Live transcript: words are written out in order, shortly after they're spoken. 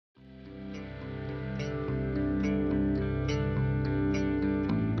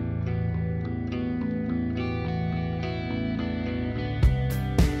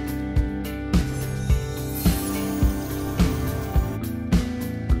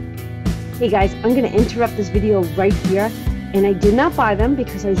Hey guys, I'm going to interrupt this video right here, and I did not buy them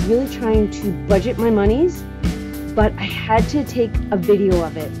because I was really trying to budget my monies, but I had to take a video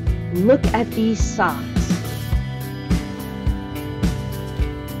of it. Look at these socks.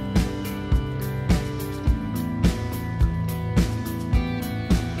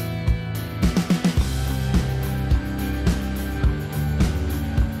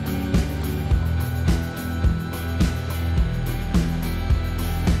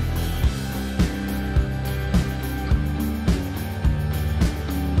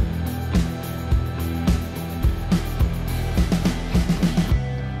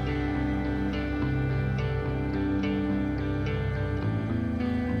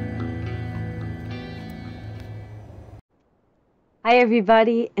 Hi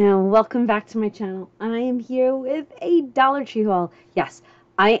everybody, and welcome back to my channel. I am here with a Dollar Tree haul. Yes,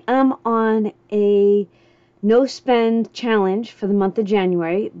 I am on a no spend challenge for the month of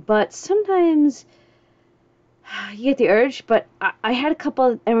January, but sometimes you get the urge, but I had a couple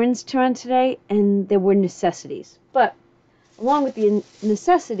of errands to run today and there were necessities. But along with the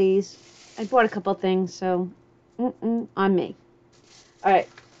necessities, I bought a couple of things, so on me. Alright.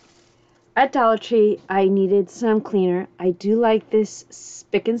 At Dollar Tree, I needed some cleaner. I do like this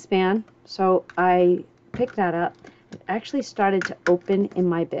spick and span, so I picked that up. It actually started to open in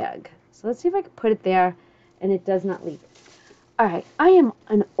my bag. So let's see if I can put it there and it does not leak. Alright, I am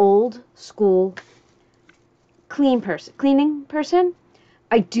an old school cleaning person.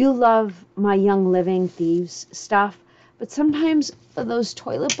 I do love my Young Living Thieves stuff, but sometimes those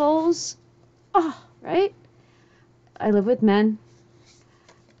toilet bowls, right? I live with men.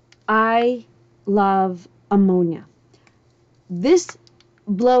 I love ammonia. This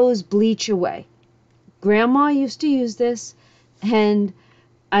blows bleach away. Grandma used to use this, and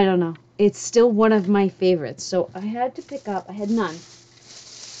I don't know. It's still one of my favorites. So I had to pick up, I had none.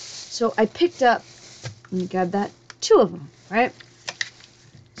 So I picked up, let me grab that, 2 of them, right?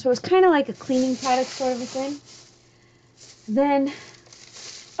 So it's kind of like a cleaning product sort of a thing. Then,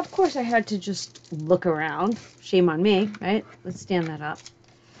 of course, I had to just look around. Shame on me, right? Let's stand that up.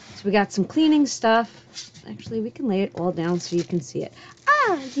 So we got some cleaning stuff. Actually, we can lay it all down so you can see it.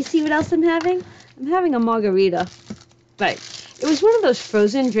 You see what else I'm having? I'm having a margarita. Right. It was one of those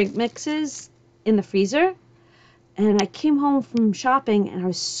frozen drink mixes in the freezer. And I came home from shopping and I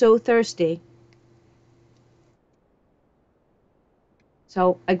was so thirsty.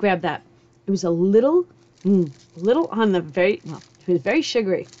 So I grabbed that. It was a little on the it was very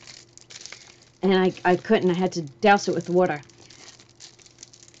sugary. And I couldn't. I had to douse it with water.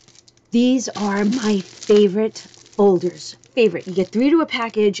 These are my favorite folders. Favorite. You get 3 to a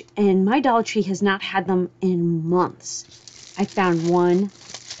package, and my Dollar Tree has not had them in months. I found one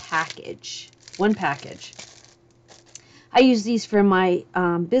package. I use these for my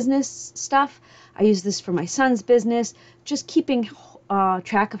business stuff. I use this for my son's business. Just keeping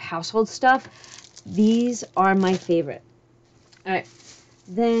track of household stuff. These are my favorite. Alright.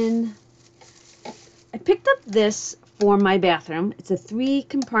 Then I picked up this for my bathroom. It's a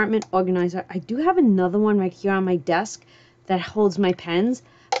 3-compartment organizer. I do have another one right here on my desk that holds my pens,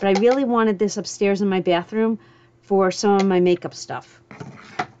 but I really wanted this upstairs in my bathroom for some of my makeup stuff.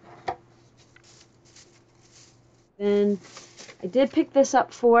 Then I did pick this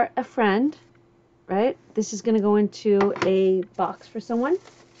up for a friend, right? This is going to go into a box for someone.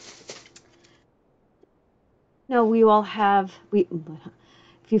 Now we all have,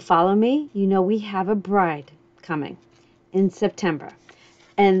 if you follow me, you know we have a bride coming in September,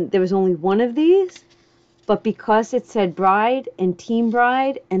 and there was only one of these, but because it said bride and team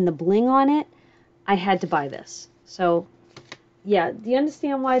bride and the bling on it, I had to buy this. So yeah, do you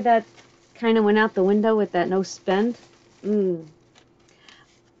understand why that kind of went out the window with that no spend?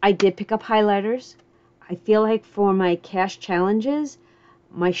 I did pick up highlighters. I feel like for my cash challenges,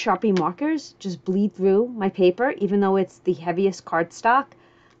 my Sharpie markers just bleed through my paper, even though it's the heaviest cardstock,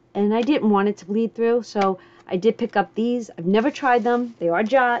 and I didn't want it to bleed through, so I did pick up these. I've never tried them. They are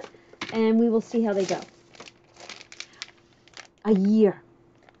Jot, and we will see how they go. A year.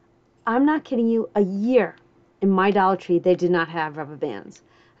 I'm not kidding you. A year in my Dollar Tree, they did not have rubber bands.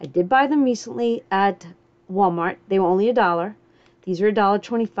 I did buy them recently at Walmart. They were only $1. These are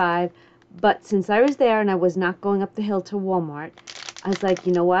 $1.25. But since I was there and I was not going up the hill to Walmart, I was like,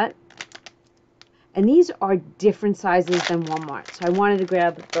 you know what? And these are different sizes than Walmart, so I wanted to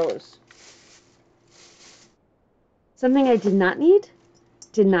grab those. Something I did not need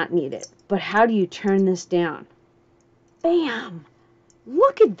it. But how do you turn this down? Bam!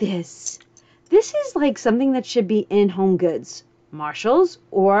 Look at this. This is like something that should be in Home Goods, Marshalls,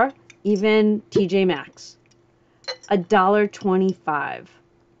 or even TJ Maxx. $1.25.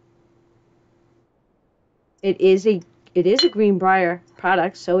 It is a Greenbrier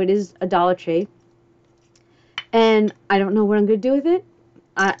product, so it is a Dollar Tree. And I don't know what I'm going to do with it,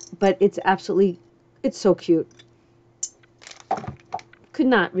 but it's so cute. Could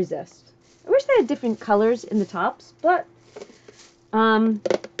not resist. I wish they had different colors in the tops, but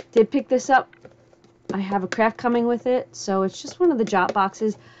did pick this up. I have a craft coming with it, so it's just one of the Jot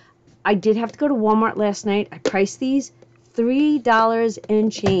boxes. I did have to go to Walmart last night. I priced these $3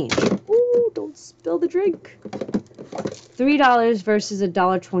 and change. Ooh, don't spill the drink. $3 versus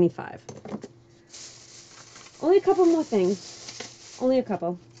 $1.25. Only a couple more things. Only a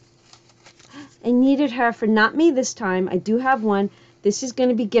couple. I needed her for not me this time. I do have one. This is going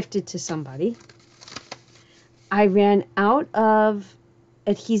to be gifted to somebody. I ran out of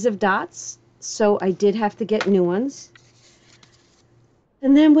adhesive dots, so I did have to get new ones.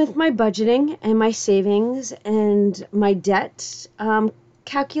 And then with my budgeting and my savings and my debt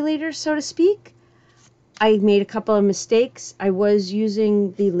calculator, so to speak, I made a couple of mistakes. I was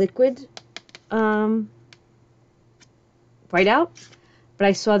using the liquid whiteout, but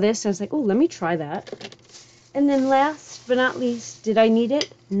I saw this. I was like, oh, let me try that. And then last but not least, did I need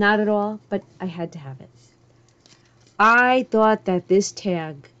it? Not at all, but I had to have it. I thought that this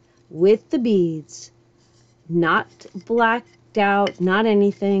tag with the beads, not blacked out, not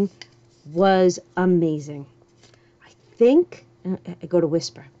anything, was amazing. I think, I go to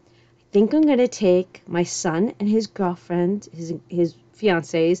whisper, I think I'm going to take my son and his girlfriend, his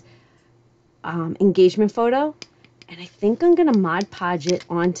fiance's engagement photo, and I think I'm going to Mod Podge it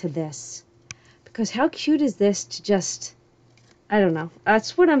onto this. Because how cute is this to just, I don't know.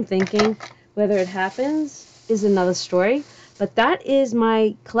 That's what I'm thinking. Whether it happens is another story. But that is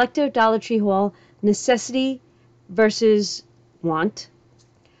my collective Dollar Tree haul, necessity versus want.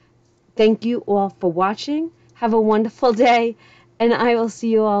 Thank you all for watching. Have a wonderful day, and I will see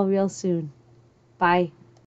you all real soon. Bye.